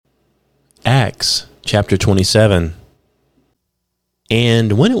Acts chapter 27.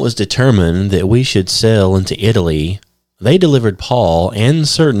 And when it was determined that we should sail into Italy, they delivered Paul and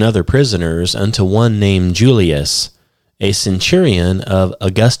certain other prisoners unto one named Julius, a centurion of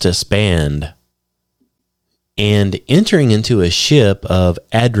Augustus' band. And entering into a ship of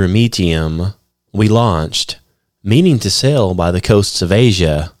Adramyttium, we launched, meaning to sail by the coasts of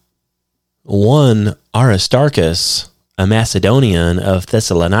Asia. One Aristarchus, a Macedonian of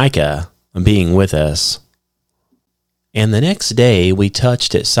Thessalonica, being with us. And the next day we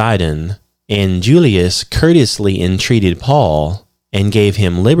touched at Sidon, and Julius courteously entreated Paul, and gave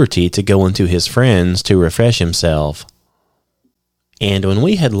him liberty to go unto his friends to refresh himself. And when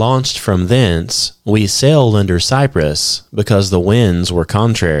we had launched from thence, we sailed under Cyprus, because the winds were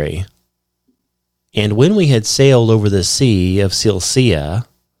contrary. And when we had sailed over the sea of Cilicia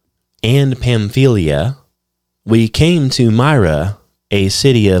and Pamphylia, we came to Myra, a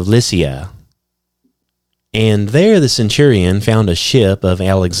city of Lycia. And there the centurion found a ship of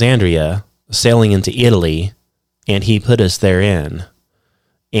Alexandria sailing into Italy, and he put us therein.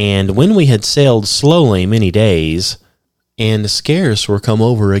 And when we had sailed slowly many days, and scarce were come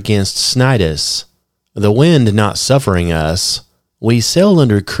over against Cnidus, the wind not suffering us, we sailed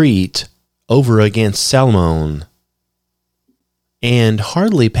under Crete over against Salmone. And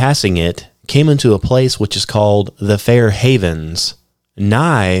hardly passing it, came into a place which is called the Fair Havens,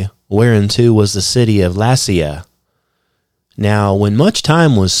 nigh whereunto was the city of Lasea. Now when much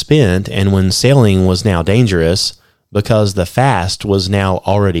time was spent, and when sailing was now dangerous, because the fast was now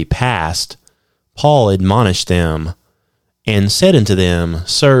already past, Paul admonished them, and said unto them,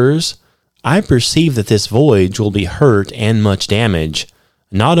 Sirs, I perceive that this voyage will be hurt and much damage,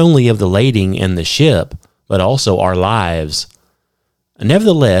 not only of the lading and the ship, but also our lives.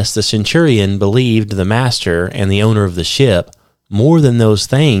 Nevertheless, the centurion believed the master and the owner of the ship more than those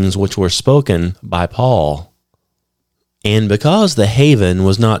things which were spoken by Paul. And because the haven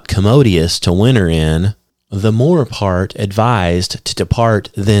was not commodious to winter in, the more part advised to depart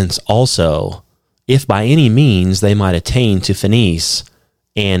thence also, if by any means they might attain to Phenice,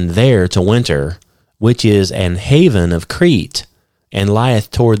 and there to winter, which is an haven of Crete, and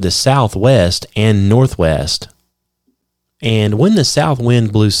lieth toward the southwest and northwest. And when the south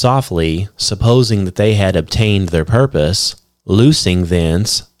wind blew softly, supposing that they had obtained their purpose, loosing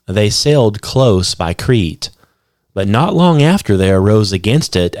thence, they sailed close by Crete. But not long after there arose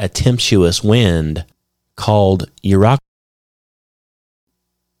against it a tempestuous wind, called Euroclydon.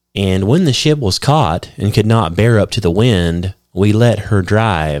 And when the ship was caught, and could not bear up to the wind, we let her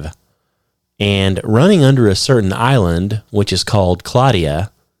drive. And running under a certain island, which is called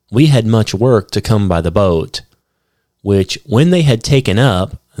Claudia, we had much work to come by the boat, which when they had taken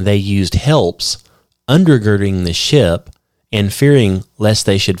up, they used helps, undergirding the ship, and fearing lest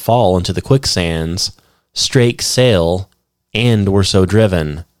they should fall into the quicksands, strake sail, and were so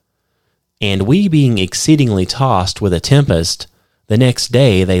driven. And we being exceedingly tossed with a tempest, the next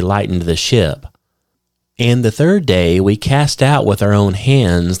day they lightened the ship. And the third day we cast out with our own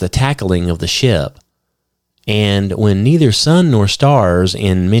hands the tackling of the ship. And when neither sun nor stars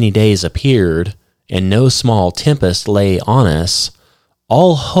in many days appeared, and no small tempest lay on us,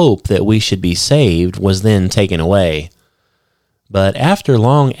 all hope that we should be saved was then taken away. But after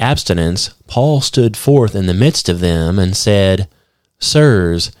long abstinence, Paul stood forth in the midst of them, and said,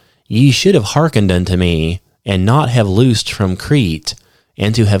 Sirs, ye should have hearkened unto me, and not have loosed from Crete,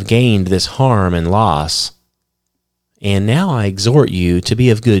 and to have gained this harm and loss. And now I exhort you to be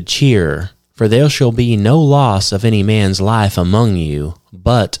of good cheer, for there shall be no loss of any man's life among you,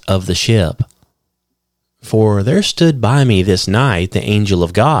 but of the ship. For there stood by me this night the angel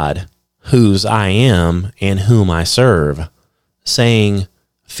of God, whose I am, and whom I serve, saying,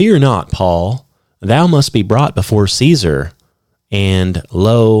 Fear not, Paul, thou must be brought before Caesar. And,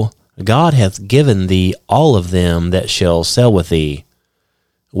 lo, God hath given thee all of them that shall sail with thee.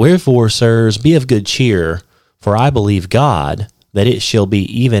 Wherefore, sirs, be of good cheer, for I believe God, that it shall be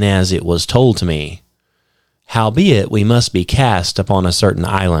even as it was told to me. Howbeit we must be cast upon a certain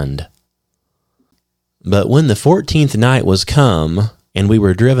island. But when the 14th night was come, and we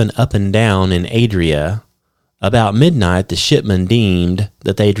were driven up and down in Adria, about midnight the shipmen deemed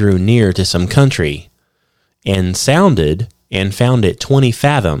that they drew near to some country, and sounded, and found it 20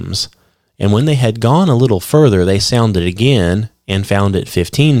 fathoms. And when they had gone a little further, they sounded again, and found it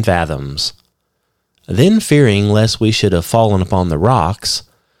 15 fathoms. Then fearing lest we should have fallen upon the rocks,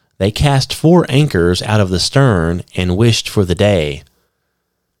 they cast 4 anchors out of the stern, and wished for the day.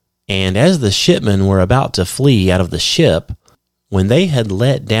 And as the shipmen were about to flee out of the ship, when they had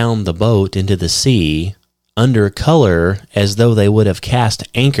let down the boat into the sea, under color as though they would have cast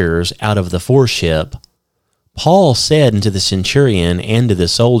anchors out of the foreship, Paul said unto the centurion and to the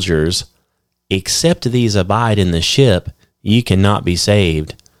soldiers, Except these abide in the ship, ye cannot be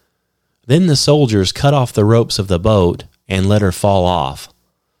saved. Then the soldiers cut off the ropes of the boat and let her fall off.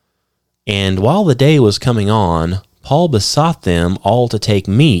 And while the day was coming on, Paul besought them all to take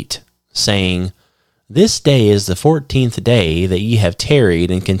meat, saying, This day is the 14th day that ye have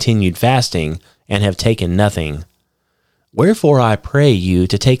tarried and continued fasting, and have taken nothing. Wherefore I pray you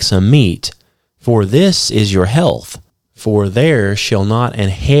to take some meat, for this is your health. For there shall not an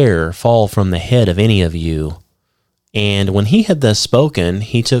hair fall from the head of any of you. And when he had thus spoken,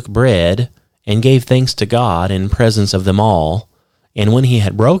 he took bread, and gave thanks to God in presence of them all. And when he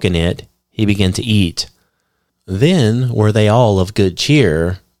had broken it, he began to eat. Then were they all of good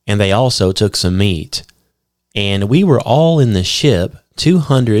cheer, and they also took some meat. And we were all in the ship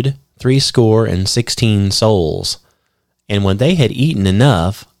 260 souls. And when they had eaten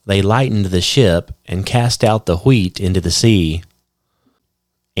enough, they lightened the ship, and cast out the wheat into the sea.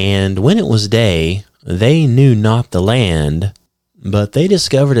 And when it was day, they knew not the land, but they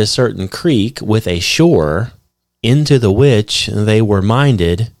discovered a certain creek with a shore, into the which they were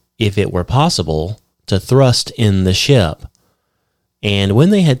minded, if it were possible, to thrust in the ship. And when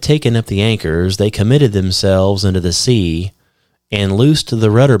they had taken up the anchors, they committed themselves into the sea, and loosed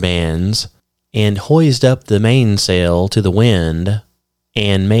the rudder bands, and hoised up the mainsail to the wind,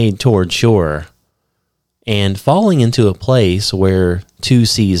 and made toward shore. And falling into a place where two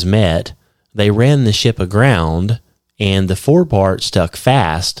seas met, they ran the ship aground, and the forepart stuck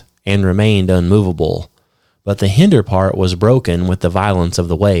fast, and remained unmovable, but the hinder part was broken with the violence of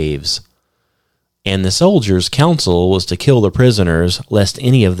the waves. And the soldiers' counsel was to kill the prisoners, lest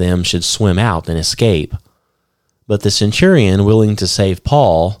any of them should swim out and escape. But the centurion, willing to save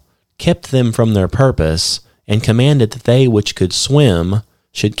Paul, kept them from their purpose, and commanded that they which could swim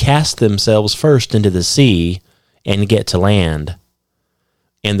should cast themselves first into the sea, and get to land.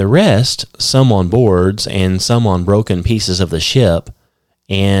 And the rest, some on boards, and some on broken pieces of the ship,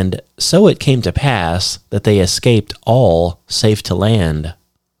 and so it came to pass that they escaped all safe to land.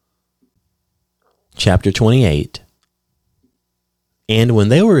 Chapter 28. And when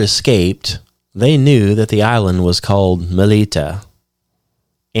they were escaped, they knew that the island was called Melita.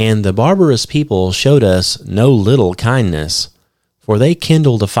 And the barbarous people showed us no little kindness, for they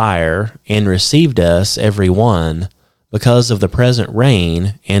kindled a fire, and received us every one, because of the present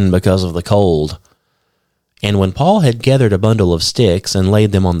rain, and because of the cold. And when Paul had gathered a bundle of sticks, and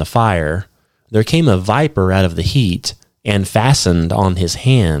laid them on the fire, there came a viper out of the heat, and fastened on his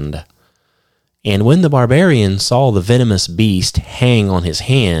hand. And when the barbarians saw the venomous beast hang on his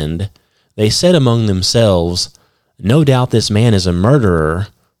hand, they said among themselves, No doubt this man is a murderer,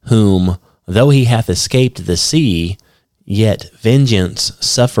 whom, though he hath escaped the sea, yet vengeance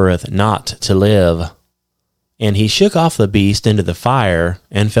suffereth not to live. And he shook off the beast into the fire,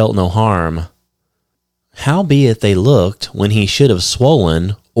 and felt no harm. Howbeit they looked when he should have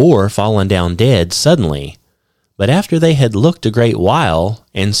swollen, or fallen down dead suddenly. But after they had looked a great while,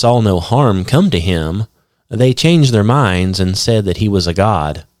 and saw no harm come to him, they changed their minds, and said that he was a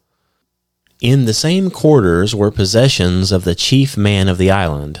god. In the same quarters were possessions of the chief man of the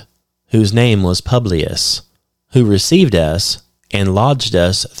island, whose name was Publius, who received us, and lodged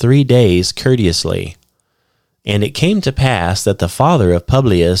us 3 days courteously. And it came to pass that the father of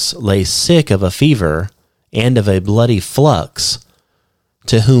Publius lay sick of a fever, and of a bloody flux,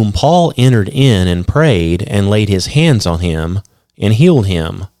 to whom Paul entered in and prayed, and laid his hands on him, and healed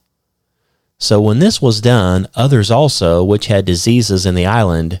him. So when this was done, others also, which had diseases in the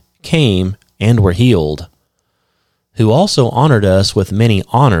island, came and were healed, who also honored us with many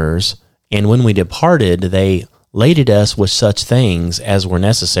honors, and when we departed, they laded us with such things as were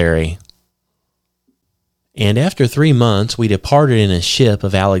necessary. And after 3 months we departed in a ship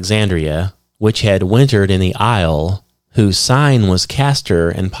of Alexandria, which had wintered in the isle, whose sign was Castor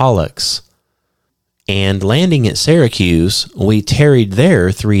and Pollux. And landing at Syracuse, we tarried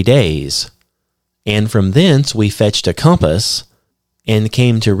there 3 days. And from thence we fetched a compass, and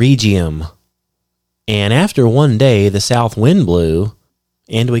came to Rhegium. And after 1 day the south wind blew,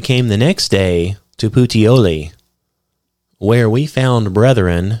 and we came the next day to Puteoli, where we found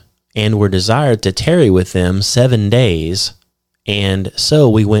brethren, and were desired to tarry with them 7 days, and so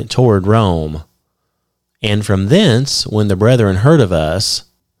we went toward Rome. And from thence, when the brethren heard of us,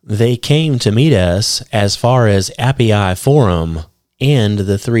 they came to meet us as far as Appii Forum, and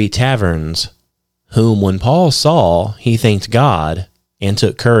the 3 taverns, whom when Paul saw, he thanked God, and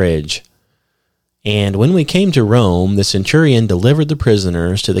took courage. And when we came to Rome, the centurion delivered the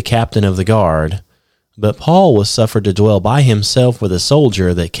prisoners to the captain of the guard, but Paul was suffered to dwell by himself with a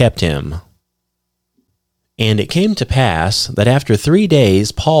soldier that kept him. And it came to pass that after 3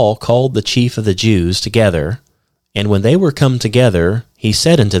 days Paul called the chief of the Jews together, and when they were come together, he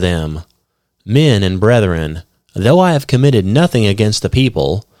said unto them, Men and brethren, though I have committed nothing against the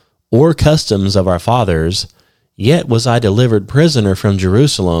people, or customs of our fathers, yet was I delivered prisoner from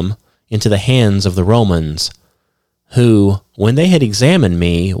Jerusalem into the hands of the Romans, who, when they had examined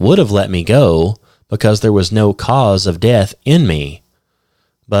me, would have let me go, because there was no cause of death in me.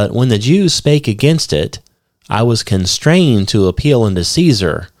 But when the Jews spake against it, I was constrained to appeal unto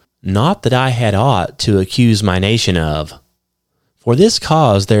Caesar, not that I had aught to accuse my nation of. For this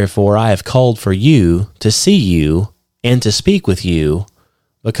cause, therefore, I have called for you, to see you, and to speak with you,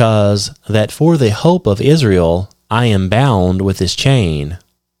 because that for the hope of Israel I am bound with this chain.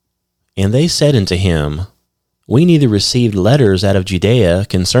 And they said unto him, We neither received letters out of Judea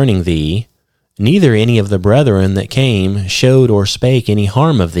concerning thee, neither any of the brethren that came showed or spake any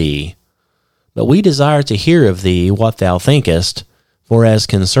harm of thee. But we desire to hear of thee what thou thinkest, for as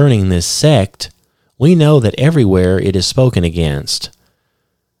concerning this sect, we know that everywhere it is spoken against.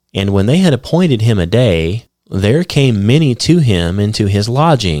 And when they had appointed him a day, there came many to him into his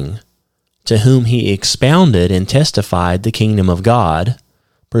lodging, to whom he expounded and testified the kingdom of God,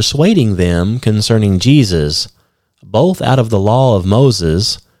 persuading them concerning Jesus, both out of the law of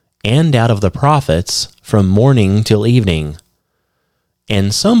Moses and out of the prophets, from morning till evening.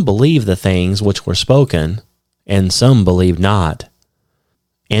 And some believed the things which were spoken, and some believed not.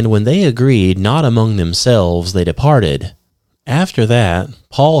 And when they agreed not among themselves, they departed. After that,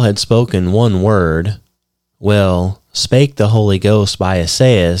 Paul had spoken one word, spake the Holy Ghost by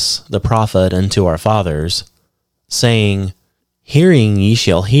Esaias the prophet unto our fathers, saying, Hearing ye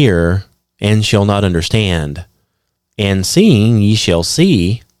shall hear, and shall not understand, and seeing ye shall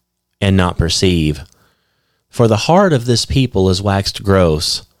see, and not perceive. For the heart of this people is waxed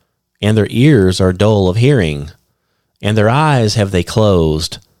gross, and their ears are dull of hearing, and their eyes have they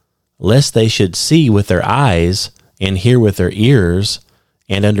closed, lest they should see with their eyes, and hear with their ears,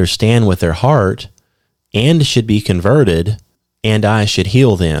 and understand with their heart, and should be converted, and I should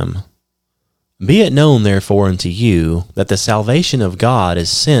heal them. Be it known therefore unto you, that the salvation of God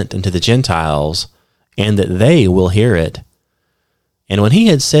is sent unto the Gentiles, and that they will hear it. And when he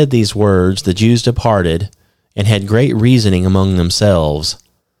had said these words, the Jews departed, and had great reasoning among themselves.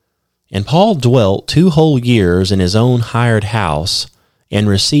 And Paul dwelt 2 whole years in his own hired house, and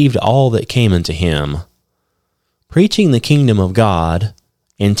received all that came unto him, preaching the kingdom of God,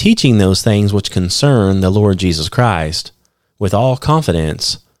 and teaching those things which concern the Lord Jesus Christ, with all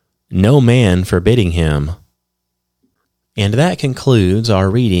confidence, no man forbidding him. And that concludes our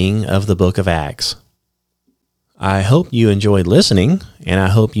reading of the book of Acts. I hope you enjoyed listening, and I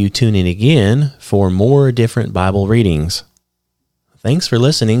hope you tune in again for more different Bible readings. Thanks for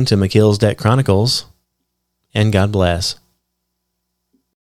listening to McKill's Deck Chronicles, and God bless.